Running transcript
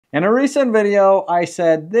In a recent video, I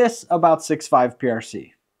said this about 6.5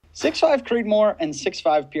 PRC. 6.5 Creedmoor and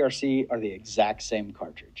 6.5 PRC are the exact same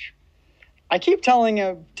cartridge. I keep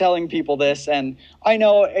telling people this, and I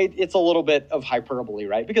know it's a little bit of hyperbole,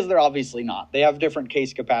 right? Because they're obviously not. They have different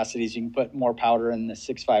case capacities. You can put more powder in the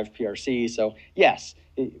 6.5 PRC. So yes,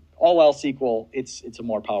 all else equal, it's a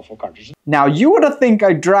more powerful cartridge. Now, you would have think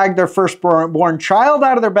I dragged their firstborn child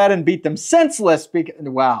out of their bed and beat them senseless because,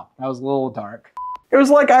 wow, that was a little dark. It was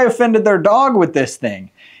like I offended their dog with this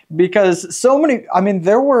thing. Because so many, I mean,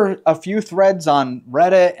 there were a few threads on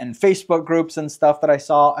Reddit and Facebook groups and stuff that I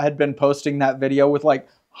saw had been posting that video with like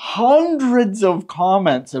hundreds of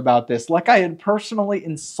comments about this, like I had personally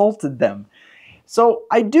insulted them. So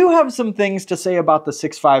I do have some things to say about the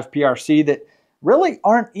 6.5 PRC that really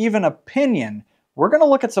aren't even opinion. We're going to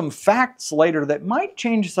look at some facts later that might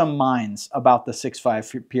change some minds about the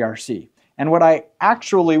 6.5 PRC and what I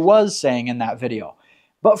actually was saying in that video.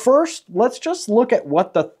 But first, let's just look at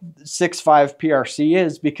what the 6.5 PRC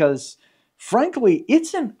is, because frankly,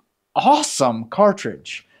 it's an awesome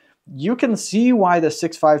cartridge. You can see why the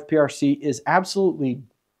 6.5 PRC is absolutely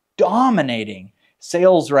dominating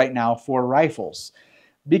sales right now for rifles.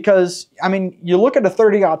 Because, I mean, you look at a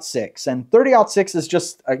 30-06, and 30-06 is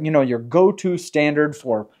just, you know, your go-to standard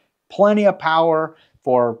for plenty of power,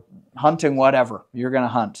 for hunting whatever you're going to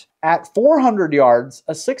hunt. At 400 yards,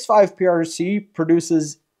 a 6.5 PRC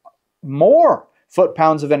produces more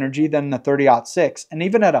foot-pounds of energy than the 30-06, and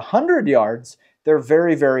even at 100 yards, they're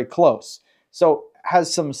very, very close. So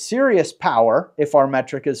has some serious power if our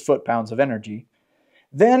metric is foot-pounds of energy.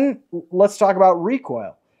 Then let's talk about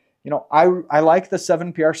recoil. You know, I like the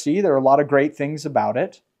 7 PRC. There are a lot of great things about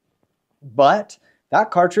it, but that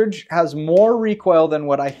cartridge has more recoil than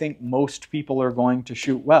what I think most people are going to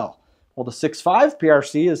shoot well. Well, the 6.5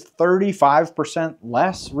 PRC is 35%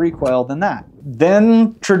 less recoil than that.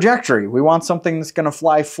 Then trajectory. We want something that's going to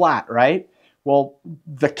fly flat, right? Well,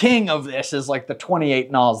 the king of this is like the 28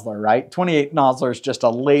 Nosler, right? 28 Nosler is just a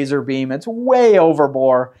laser beam. It's way over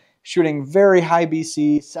bore, shooting very high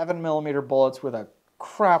BC, 7mm bullets with a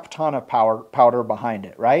crap ton of powder behind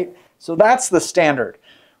it, right? So that's the standard.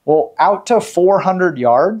 Well, out to 400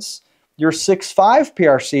 yards, your 6.5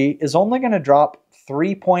 PRC is only going to drop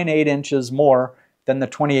 3.8 inches more than the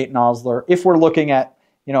 28 Nosler if we're looking at,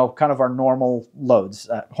 you know, kind of our normal loads,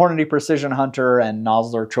 Hornady Precision Hunter and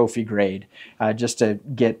Nosler Trophy Grade, just to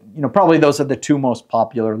get, you know, probably those are the two most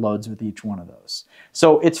popular loads with each one of those.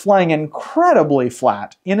 So it's flying incredibly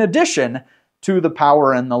flat in addition to the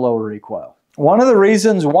power and the low recoil. One of the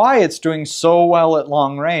reasons why it's doing so well at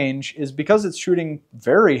long range is because it's shooting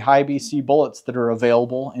very high BC bullets that are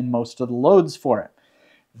available in most of the loads for it.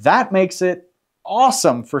 That makes it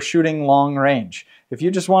awesome for shooting long range. If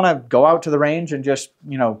you just want to go out to the range and just,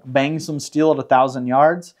 you know, bang some steel at 1,000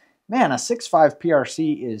 yards, man, a 6.5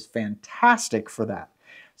 PRC is fantastic for that.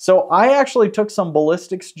 So I actually took some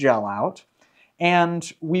ballistics gel out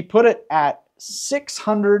and we put it at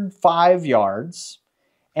 605 yards.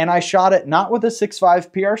 And I shot it not with a 6.5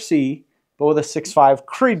 PRC, but with a 6.5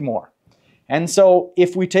 Creedmoor. And so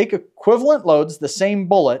if we take equivalent loads, the same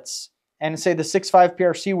bullets, and say the 6.5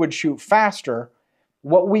 PRC would shoot faster,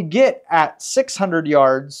 what we get at 600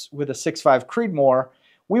 yards with a 6.5 Creedmoor,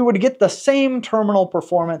 we would get the same terminal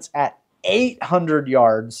performance at 800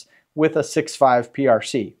 yards with a 6.5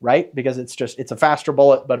 PRC, right? Because it's a faster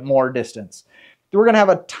bullet, but more distance. We're going to have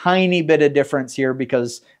a tiny bit of difference here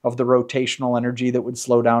because of the rotational energy that would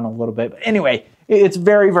slow down a little bit. But anyway, it's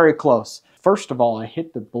very, very close. First of all, I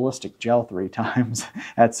hit the ballistic gel 3 times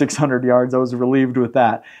at 600 yards. I was relieved with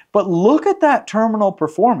that. But look at that terminal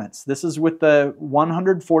performance. This is with the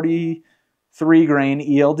 143 grain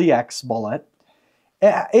ELDX bullet.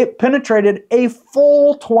 It penetrated a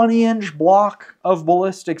full 20-inch block of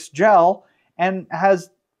ballistics gel and has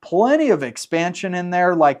plenty of expansion in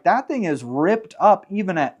there. Like, that thing is ripped up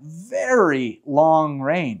even at very long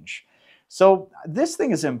range. So this thing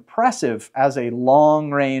is impressive as a long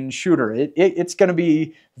range shooter. It's going to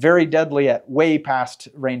be very deadly at way past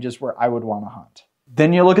ranges where I would want to hunt.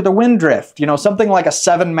 Then you look at the wind drift. You know, something like a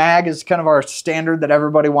 7 mag is kind of our standard that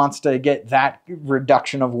everybody wants to get that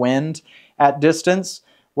reduction of wind at distance.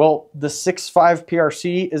 Well, the 6.5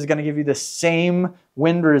 PRC is going to give you the same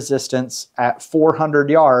wind resistance at 400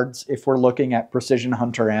 yards if we're looking at precision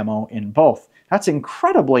hunter ammo in both. That's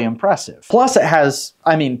incredibly impressive. Plus it has,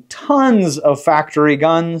 I mean, tons of factory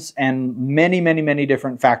guns and many, many, many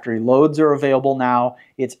different factory loads are available now.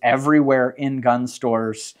 It's everywhere in gun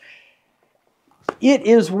stores. It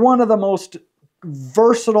is one of the most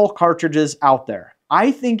versatile cartridges out there.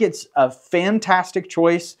 I think it's a fantastic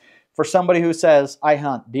choice for somebody who says, I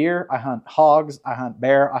hunt deer, I hunt hogs, I hunt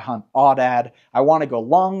bear, I hunt aoudad, I want to go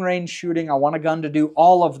long range shooting, I want a gun to do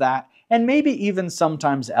all of that, and maybe even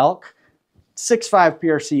sometimes elk, 6.5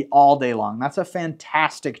 PRC all day long. That's a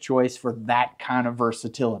fantastic choice for that kind of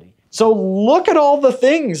versatility. So look at all the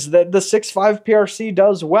things that the 6.5 PRC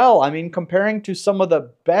does well. I mean, comparing to some of the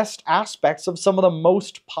best aspects of some of the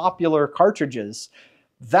most popular cartridges,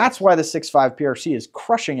 that's why the 6.5 PRC is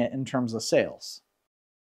crushing it in terms of sales.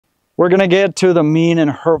 We're going to get to the mean and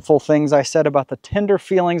hurtful things I said about the tender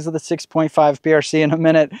feelings of the 6.5 PRC in a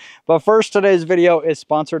minute. But first, today's video is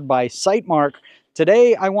sponsored by Sightmark.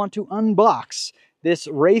 Today, I want to unbox this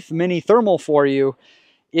Wraith Mini Thermal for you.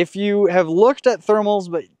 If you have looked at thermals,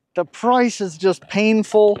 but the price is just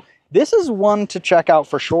painful, this is one to check out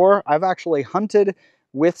for sure. I've actually hunted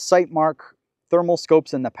with Sightmark thermal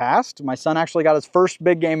scopes in the past. My son actually got his first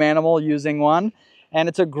big game animal using one, and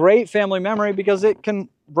it's a great family memory because it can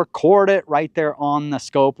record it right there on the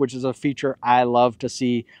scope, which is a feature I love to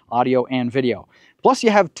see, audio and video. Plus, you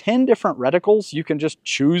have 10 different reticles you can just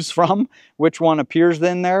choose from which one appears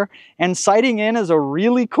in there. And sighting in is a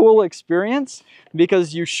really cool experience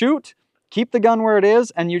because you shoot, keep the gun where it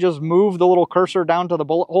is, and you just move the little cursor down to the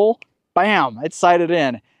bullet hole. Bam, it's sighted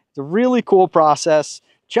in. It's a really cool process.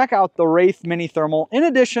 Check out the Wraith Mini Thermal in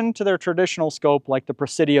addition to their traditional scope like the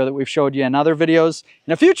Presidio that we've showed you in other videos.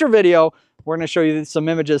 In a future video, we're going to show you some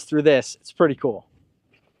images through this. It's pretty cool.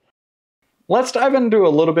 Let's dive into a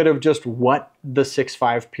little bit of just what the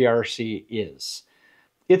 6.5 PRC is.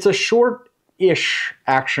 It's a short-ish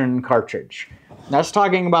action cartridge. That's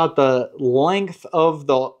talking about the length of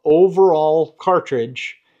the overall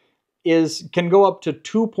cartridge can go up to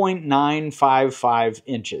 2.955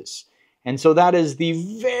 inches. And so that is the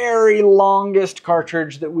very longest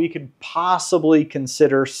cartridge that we could possibly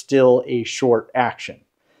consider still a short action.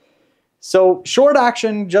 So short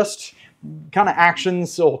action, just kind of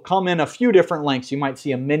actions will come in a few different lengths. You might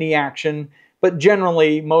see a mini action, but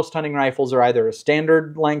generally most hunting rifles are either a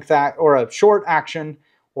standard length or a short action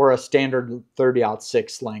or a standard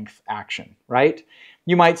 30-06 length action, right?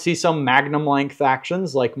 You might see some magnum length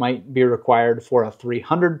actions like might be required for a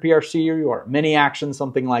 300 PRC or a mini action,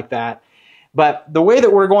 something like that. But the way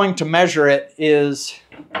that we're going to measure it is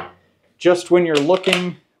just when you're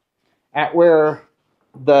looking at where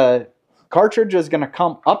the cartridge is going to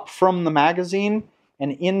come up from the magazine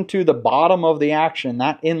and into the bottom of the action.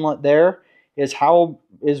 That inlet there is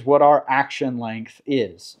what our action length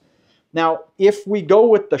is. Now, if we go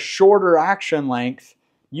with the shorter action length,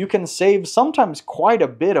 you can save sometimes quite a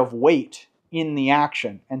bit of weight in the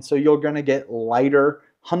action. And so you're going to get lighter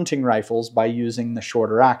hunting rifles by using the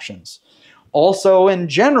shorter actions. Also, in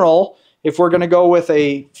general, if we're going to go with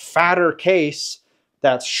a fatter case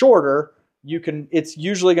that's shorter, it's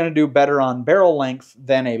usually going to do better on barrel length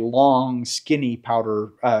than a long, skinny powder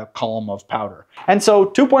column of powder. And so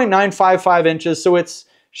 2.955 inches, so it's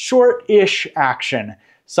short-ish action.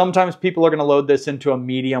 Sometimes people are going to load this into a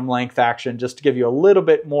medium length action just to give you a little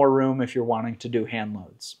bit more room if you're wanting to do hand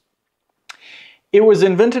loads. It was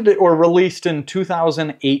invented or released in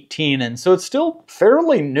 2018, and so it's still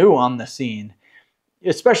fairly new on the scene,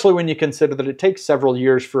 especially when you consider that it takes several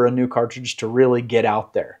years for a new cartridge to really get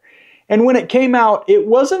out there. And when it came out, it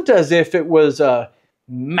wasn't as if it was a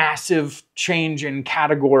massive change in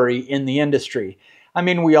category in the industry. I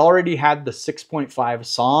mean, we already had the 6.5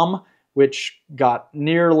 SOM, which got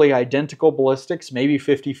nearly identical ballistics, maybe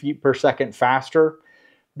 50 feet per second faster.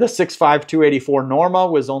 The 6.5 284 Norma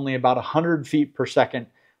was only about 100 feet per second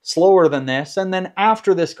slower than this. And then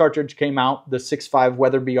after this cartridge came out, the 6.5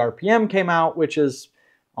 Weatherby RPM came out, which is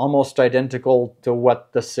almost identical to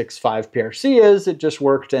what the 6.5 PRC is. It just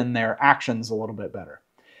worked in their actions a little bit better.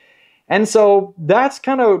 And so that's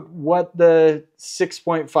kind of what the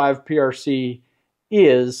 6.5 PRC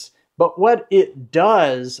is. But what it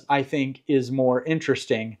does, I think, is more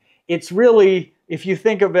interesting. It's really, if you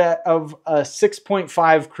think of it, of a 6.5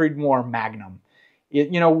 Creedmoor Magnum,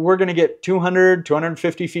 we're going to get 200,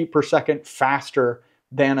 250 feet per second faster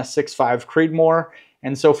than a 6.5 Creedmoor.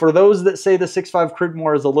 And so for those that say the 6.5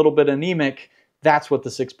 Creedmoor is a little bit anemic, that's what the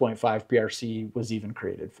 6.5 PRC was even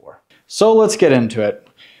created for. So let's get into it.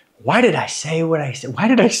 Why did I say what I said? Why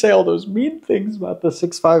did I say all those mean things about the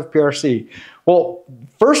 6.5 PRC? Well,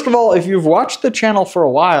 first of all, if you've watched the channel for a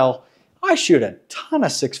while, I shoot a ton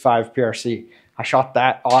of 6.5 PRC. I shot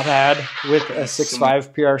that aoudad with a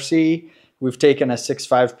 6.5 PRC. We've taken a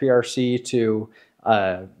 6.5 PRC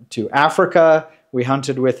to Africa. We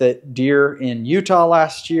hunted with it deer in Utah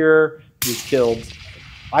last year. We've killed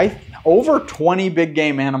over 20 big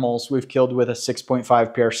game animals we've killed with a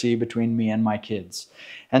 6.5 PRC between me and my kids.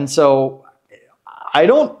 And so I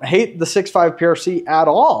don't hate the 6.5 PRC at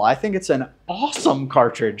all. I think it's an awesome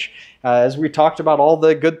cartridge. As we talked about all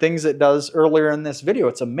the good things it does earlier in this video,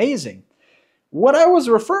 it's amazing. What I was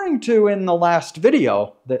referring to in the last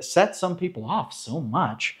video that set some people off so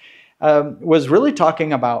much was really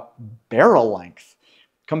talking about barrel length,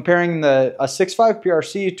 comparing a 6.5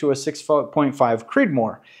 PRC to a 6.5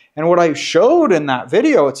 Creedmoor. And what I showed in that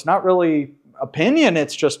video, it's not really opinion,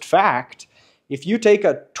 it's just fact. If you take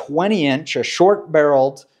a 20-inch, a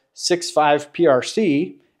short-barreled 6.5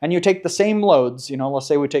 PRC, and you take the same loads, you know, let's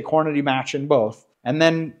say we take Hornady match in both, and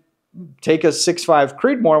then take a 6.5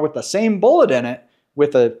 Creedmoor with the same bullet in it,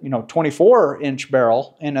 with a 24-inch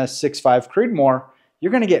barrel in a 6.5 Creedmoor,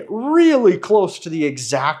 you're going to get really close to the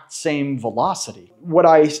exact same velocity. What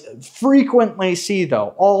I frequently see,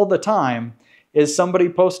 though, all the time, is somebody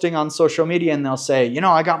posting on social media and they'll say, you know,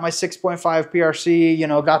 I got my 6.5 PRC, you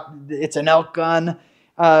know, it's an elk gun,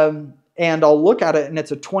 and I'll look at it and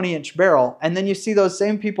it's a 20-inch barrel, and then you see those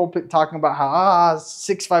same people talking about how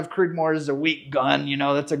 6.5 Creedmoor is a weak gun, you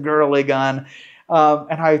know, that's a girly gun,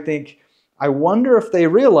 and I think, I wonder if they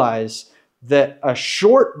realize that a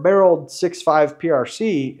short-barreled 6.5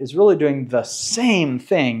 PRC is really doing the same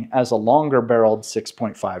thing as a longer-barreled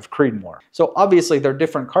 6.5 Creedmoor. So obviously they're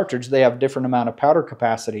different cartridges, they have different amount of powder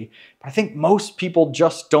capacity, but I think most people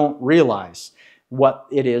just don't realize what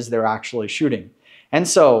it is they're actually shooting. And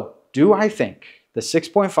so, do I think the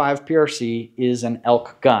 6.5 PRC is an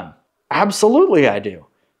elk gun? Absolutely I do,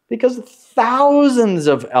 because thousands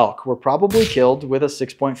of elk were probably killed with a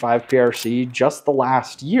 6.5 PRC just the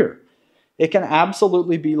last year. It can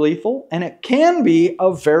absolutely be lethal, and it can be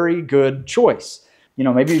a very good choice. You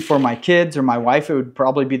know, maybe for my kids or my wife, it would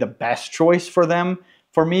probably be the best choice for them.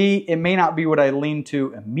 For me, it may not be what I lean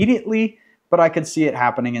to immediately, but I could see it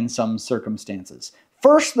happening in some circumstances.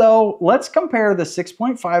 First, though, let's compare the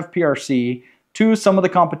 6.5 PRC to some of the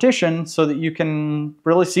competition so that you can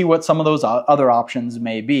really see what some of those other options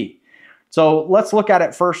may be. So let's look at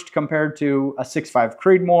it first compared to a 6.5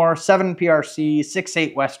 Creedmoor, 7 PRC,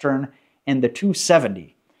 6.8 Western, and the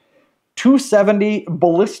 270. 270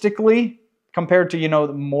 ballistically, compared to, you know,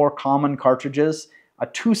 the more common cartridges, a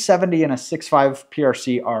 270 and a 6.5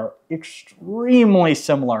 PRC are extremely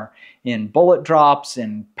similar in bullet drops,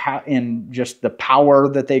 in just the power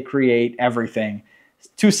that they create, everything.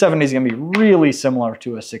 270 is going to be really similar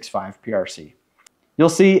to a 6.5 PRC. You'll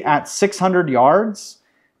see at 600 yards,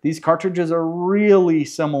 these cartridges are really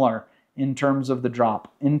similar in terms of the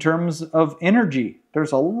drop. In terms of energy,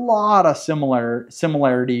 there's a lot of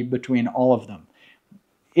similarity between all of them.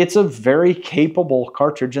 It's a very capable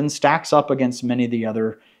cartridge and stacks up against many of the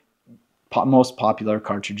other most popular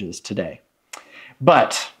cartridges today.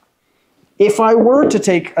 But if I were to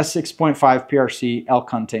take a 6.5 PRC elk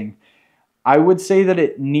hunting, I would say that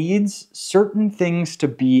it needs certain things to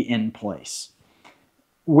be in place.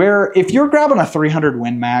 Where if you're grabbing a 300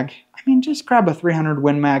 Win Mag, I mean, just grab a 300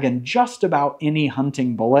 Win Mag and just about any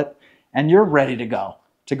hunting bullet, and you're ready to go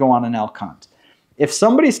on an elk hunt. If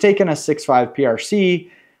somebody's taking a 6.5 PRC,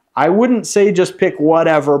 I wouldn't say just pick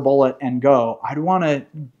whatever bullet and go. I'd want to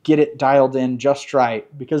get it dialed in just right,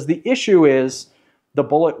 because the issue is the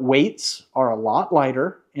bullet weights are a lot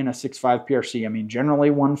lighter in a 6.5 PRC. I mean, generally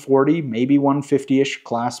 140, maybe 150-ish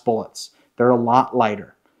class bullets. They're a lot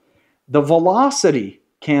lighter. The velocity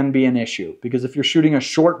can be an issue, because if you're shooting a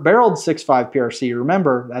short-barreled 6.5 PRC,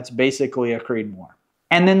 remember, that's basically a Creedmoor.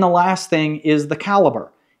 And then the last thing is the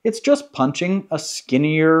caliber. It's just punching a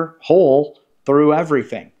skinnier hole through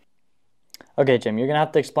everything. Okay, Jim, you're going to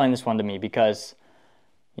have to explain this one to me, because,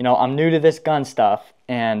 you know, I'm new to this gun stuff,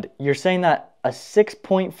 and you're saying that a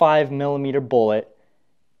 6.5 millimeter bullet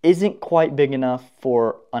isn't quite big enough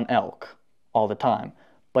for an elk all the time.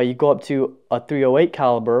 But you go up to a 308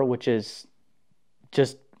 caliber, which is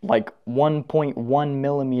just like 1.1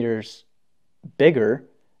 millimeters bigger,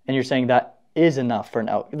 and you're saying that is enough for an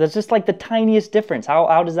elk. That's just like the tiniest difference.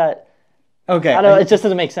 How does that... Okay. It just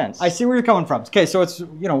doesn't make sense. I see where you're coming from. Okay, so it's,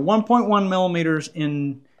 you know, 1.1 millimeters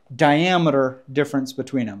in diameter difference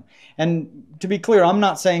between them. And to be clear, I'm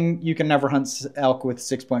not saying you can never hunt elk with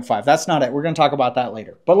 6.5. That's not it. We're going to talk about that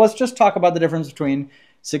later. But let's just talk about the difference between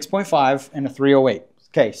 6.5 and a 308.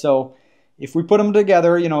 Okay, so if we put them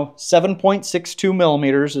together, you know, 7.62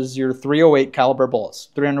 millimeters is your 308 caliber bullets.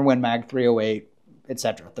 300 Win Mag, 308,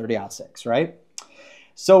 etc., 30-06, right?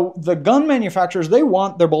 So the gun manufacturers, they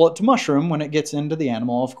want their bullet to mushroom when it gets into the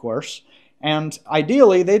animal, of course. And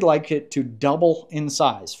ideally, they'd like it to double in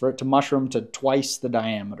size, for it to mushroom to twice the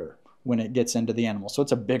diameter when it gets into the animal. So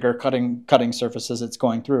it's a bigger cutting surface as it's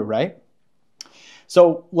going through, right?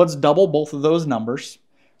 So let's double both of those numbers.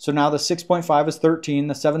 So now the 6.5 is 13,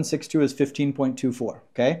 the 7.62 is 15.24,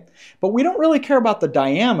 okay? But we don't really care about the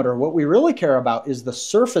diameter. What we really care about is the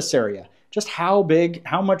surface area. Just how big,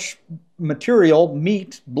 how much material,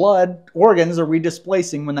 meat, blood, organs are we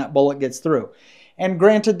displacing when that bullet gets through? And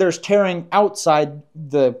granted, there's tearing outside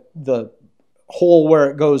the hole where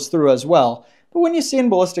it goes through as well. But when you see in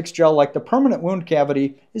ballistics gel, like the permanent wound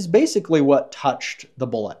cavity is basically what touched the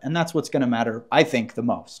bullet. And that's what's going to matter, I think, the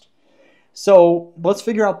most. So let's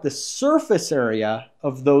figure out the surface area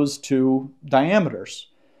of those two diameters.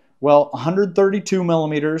 Well, 132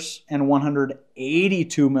 millimeters and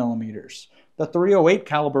 182 millimeters. The .308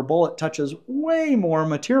 caliber bullet touches way more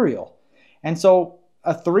material. And so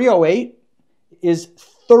a .308 is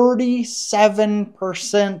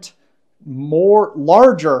 37% more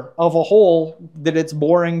larger of a hole that it's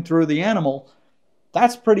boring through the animal.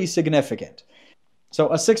 That's pretty significant. So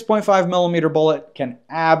a 6.5 millimeter bullet can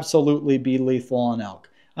absolutely be lethal on elk.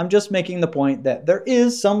 I'm just making the point that there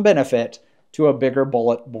is some benefit to a bigger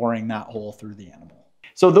bullet boring that hole through the animal.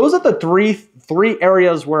 So those are the three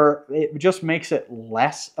areas where it just makes it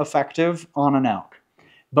less effective on an elk.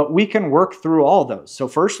 But we can work through all those. So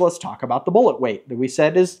first, let's talk about the bullet weight that we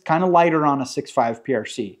said is kind of lighter on a 6.5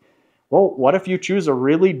 PRC. Well, what if you choose a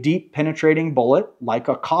really deep penetrating bullet like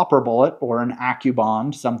a copper bullet or an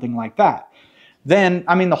AccuBond, something like that? Then,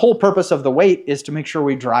 I mean, the whole purpose of the weight is to make sure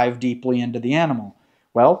we drive deeply into the animal.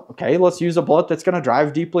 Well, okay, let's use a bullet that's going to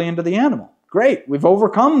drive deeply into the animal. Great, we've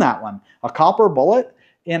overcome that one. A copper bullet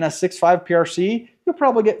in a 6.5 PRC, you'll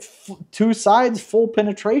probably get two sides full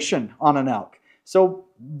penetration on an elk. So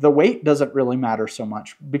the weight doesn't really matter so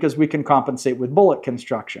much because we can compensate with bullet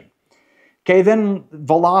construction. Okay, then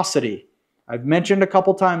velocity. I've mentioned a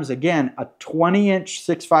couple times, again, a 20-inch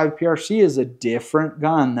 6.5 PRC is a different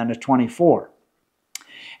gun than a 24.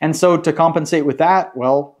 And so to compensate with that,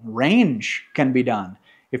 well, range can be done.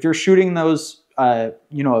 If you're shooting those, a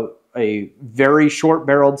very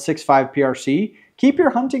short-barreled 6.5 PRC, keep your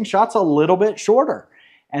hunting shots a little bit shorter.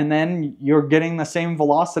 And then you're getting the same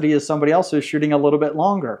velocity as somebody else who's shooting a little bit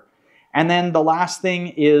longer. And then the last thing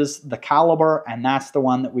is the caliber, and that's the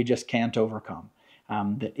one that we just can't overcome.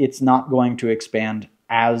 It's not going to expand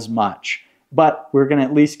as much, but we're going to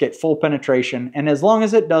at least get full penetration. And as long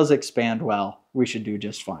as it does expand well, we should do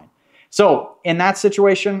just fine. So in that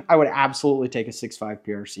situation, I would absolutely take a 6.5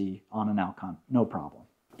 PRC on an elk hunt, no problem.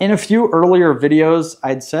 In a few earlier videos,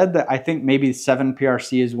 I'd said that I think maybe 7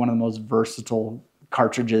 PRC is one of the most versatile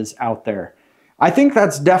cartridges out there. I think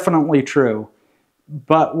that's definitely true.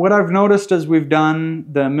 But what I've noticed as we've done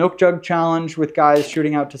the milk jug challenge with guys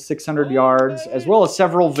shooting out to 600 yards, as well as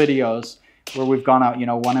several videos where we've gone out,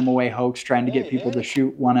 1 MOA hoax, trying to get people to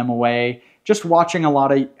shoot 1 MOA, just watching a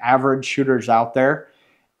lot of average shooters out there,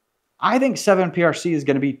 I think 7 PRC is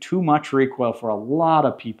going to be too much recoil for a lot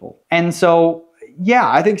of people. And so, yeah,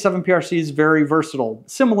 I think 7 PRC is very versatile,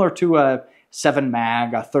 similar to a 7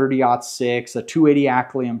 mag, a 30-06, a 280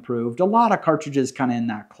 Ackley improved, a lot of cartridges kind of in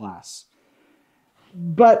that class.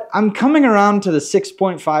 But I'm coming around to the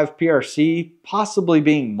 6.5 PRC possibly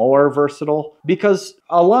being more versatile because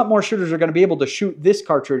a lot more shooters are going to be able to shoot this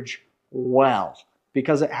cartridge well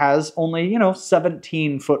because it has only,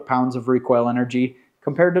 17 foot-pounds of recoil energy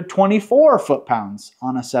compared to 24 foot-pounds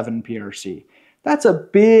on a 7 PRC. That's a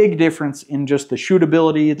big difference in just the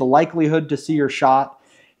shootability, the likelihood to see your shot.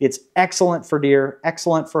 It's excellent for deer,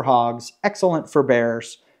 excellent for hogs, excellent for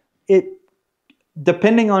bears.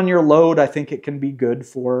 Depending on your load, I think it can be good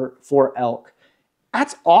for elk.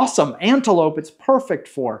 That's awesome. Antelope, it's perfect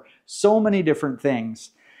for so many different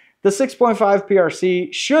things. The 6.5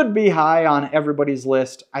 PRC should be high on everybody's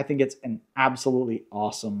list. I think it's an absolutely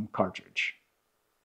awesome cartridge.